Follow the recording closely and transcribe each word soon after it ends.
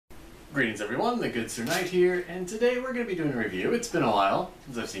Greetings everyone, the good Sir Knight here, and today we're going to be doing a review. It's been a while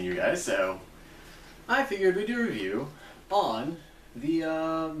since I've seen you guys, so I figured we'd do a review on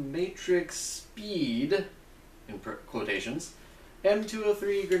the Matrix Speed, in quotations,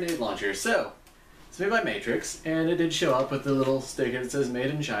 M203 grenade launcher. So, it's made by Matrix, and it did show up with the little sticker that says made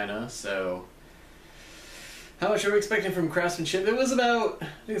in China, so how much are we expecting from craftsmanship? It was about, I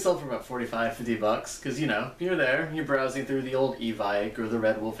think it sold for about 45, 50 bucks, because, you know, you're there, you're browsing through the old e-Vike or the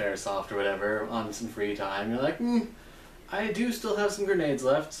Red Wolf Airsoft or whatever on some free time. You're like, I do still have some grenades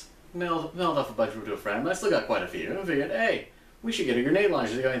left. Mailed off a bunch to a friend, but I still got quite a few. And I figured, hey, we should get a grenade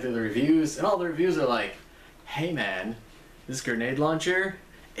launcher. They're going through the reviews, and all the reviews are like, hey man, this grenade launcher,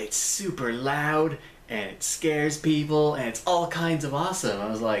 it's super loud, and it scares people, and it's all kinds of awesome. I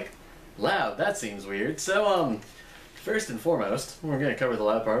was like, loud, that seems weird. So, first and foremost, we're going to cover the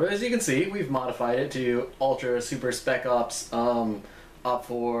loud part, but as you can see, we've modified it to Ultra, Super Spec Ops, Op4,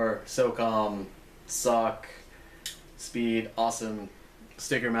 SOCOM, SOC, Speed, awesome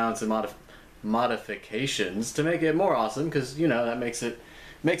sticker mounts and modifications to make it more awesome, because, you know, that makes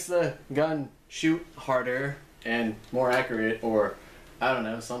the gun shoot harder and more accurate, or, I don't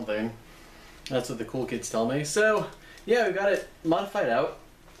know, something. That's what the cool kids tell me. So, yeah, we got it modified out.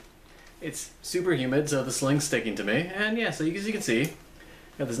 It's super humid, so the sling's sticking to me. And yeah, so as you can see,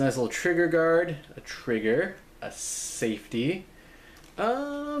 got this nice little trigger guard, a trigger, a safety,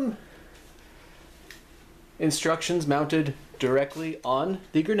 instructions mounted directly on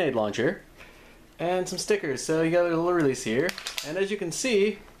the grenade launcher, and some stickers. So you got a little release here, and as you can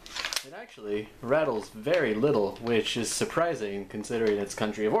see, it actually rattles very little, which is surprising considering its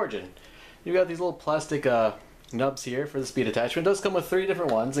country of origin. You've got these little plastic nubs here for the speed attachment. It does come with 3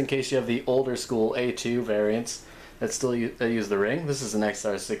 different ones in case you have the older school A2 variants that still use the ring. This is an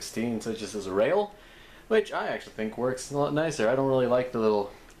XR16, so it just has a rail, which I actually think works a lot nicer. I don't really like the little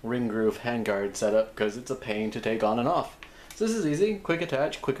ring groove handguard setup because it's a pain to take on and off. So this is easy, quick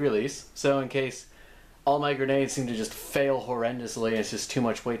attach, quick release. So in case all my grenades seem to just fail horrendously and it's just too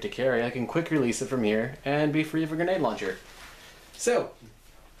much weight to carry, I can quick release it from here and be free of a grenade launcher. So,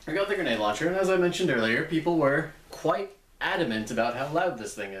 I got the grenade launcher, and as I mentioned earlier, people were quite adamant about how loud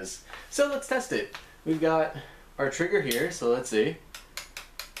this thing is. So let's test it. We've got our trigger here, so let's see.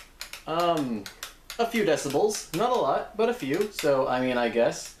 A few decibels, not a lot, but a few, so I mean, I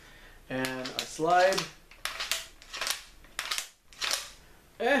guess. And our slide.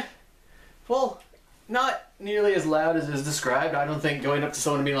 Well, not nearly as loud as is described. I don't think going up to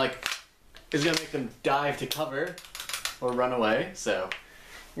someone and being like, is gonna make them dive to cover or run away, so.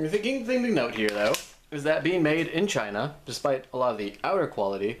 The thing to note here, though, is that being made in China, despite a lot of the outer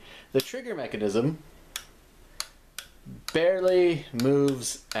quality, the trigger mechanism barely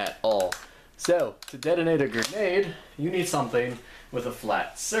moves at all. So, to detonate a grenade, you need something with a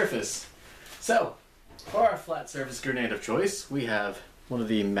flat surface. So, for our flat surface grenade of choice, we have one of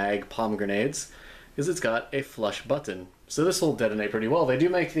the mag palm grenades, because it's got a flush button. So this will detonate pretty well. They do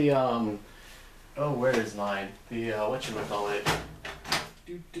make the, oh, where is mine? The, whatchamacallit?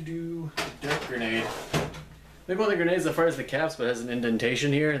 Dirk grenade. Maybe one of the grenades as far as the caps, but has an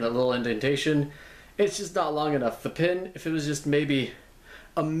indentation here, and that little indentation, it's just not long enough. The pin, if it was just maybe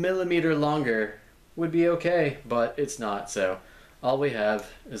a millimeter longer, would be okay, but it's not, so all we have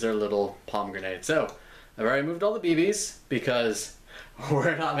is our little palm grenade. So, I've already moved all the BBs, because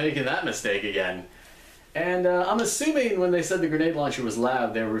we're not making that mistake again. And I'm assuming when they said the grenade launcher was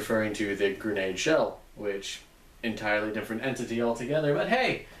loud, they were referring to the grenade shell, which entirely different entity altogether, but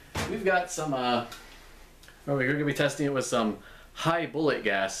hey, we've got some, well, we're going to be testing it with some high bullet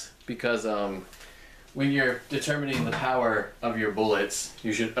gas, because when you're determining the power of your bullets,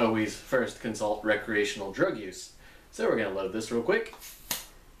 you should always first consult recreational drug use. So we're going to load this real quick,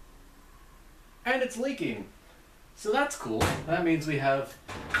 and it's leaking, so that's cool. That means we have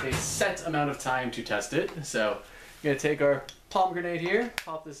a set amount of time to test it. So we're going to take our palm grenade here,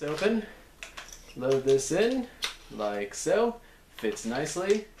 pop this open, load this in, like so, fits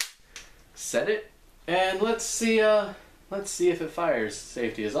nicely, set it, and let's see if it fires.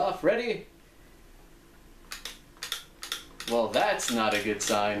 Safety is off, ready? Well, that's not a good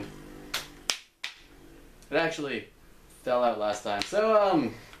sign. It actually fell out last time. So,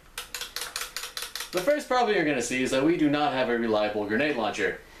 the first problem you're gonna see is that we do not have a reliable grenade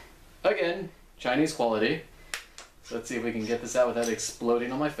launcher. Again, Chinese quality. So let's see if we can get this out without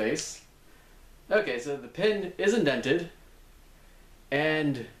exploding on my face. Okay, so the pin is indented,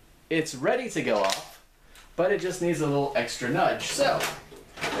 and it's ready to go off, but it just needs a little extra nudge. So,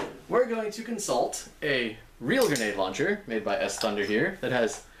 we're going to consult a real grenade launcher, made by S Thunder here, that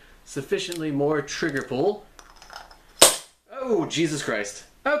has sufficiently more trigger pull. Oh, Jesus Christ.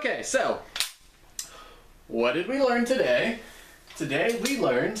 Okay, so what did we learn today? Today we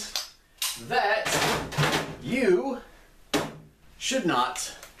learned that you should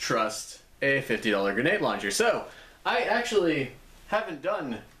not trust a $50 grenade launcher. So I actually haven't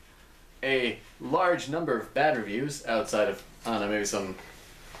done a large number of bad reviews outside of, I don't know, maybe some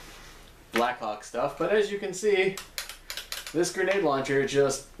Blackhawk stuff, but as you can see, this grenade launcher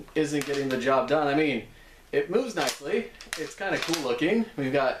just isn't getting the job done. I mean, it moves nicely, it's kind of cool looking,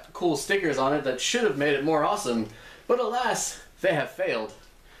 we've got cool stickers on it that should have made it more awesome, but alas, they have failed.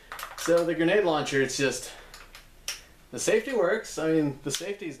 So the grenade launcher, it's just, the safety works, I mean, the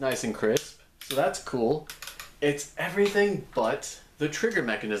safety's nice and crisp, so that's cool. It's everything but the trigger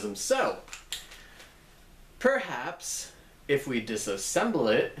mechanism. So, perhaps, if we disassemble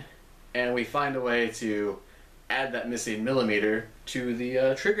it, and we find a way to add that missing millimeter to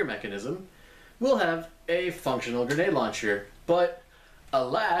the trigger mechanism, we'll have a functional grenade launcher. But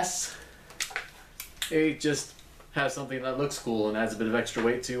alas, it just has something that looks cool and adds a bit of extra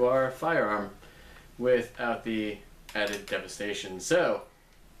weight to our firearm without the added devastation. So,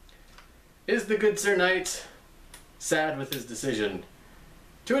 is the good Sir Knight sad with his decision?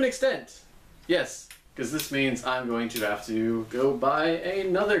 To an extent, yes. Because this means I'm going to have to go buy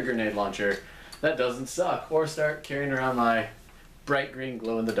another grenade launcher that doesn't suck, or start carrying around my bright green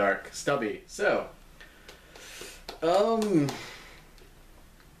glow-in-the-dark stubby. So, I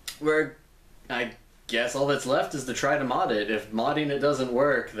guess all that's left is to try to mod it. If modding it doesn't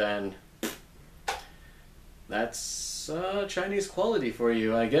work, then that's Chinese quality for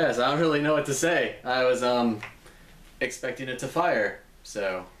you, I guess. I don't really know what to say. I was expecting it to fire,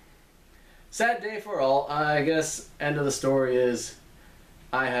 so... Sad day for all. I guess end of the story is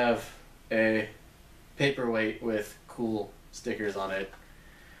I have a paperweight with cool stickers on it.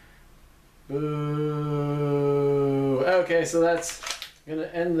 Boo. Okay, so that's gonna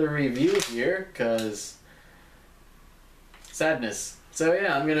end the review here, cause sadness. So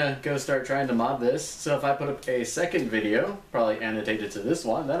yeah, I'm gonna go start trying to mod this. So if I put up a second video, probably annotated to this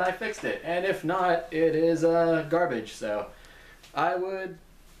one, then I fixed it. And if not, it is garbage. So I would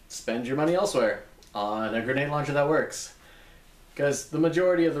spend your money elsewhere on a grenade launcher that works. Because the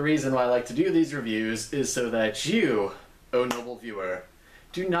majority of the reason why I like to do these reviews is so that you, oh noble viewer,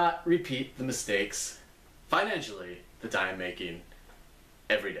 do not repeat the mistakes financially that I am making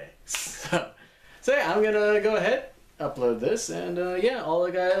every day. So yeah, I'm gonna go ahead, upload this, and yeah,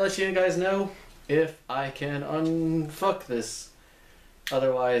 let you guys know if I can unfuck this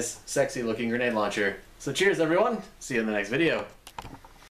otherwise sexy looking grenade launcher. So cheers everyone, see you in the next video.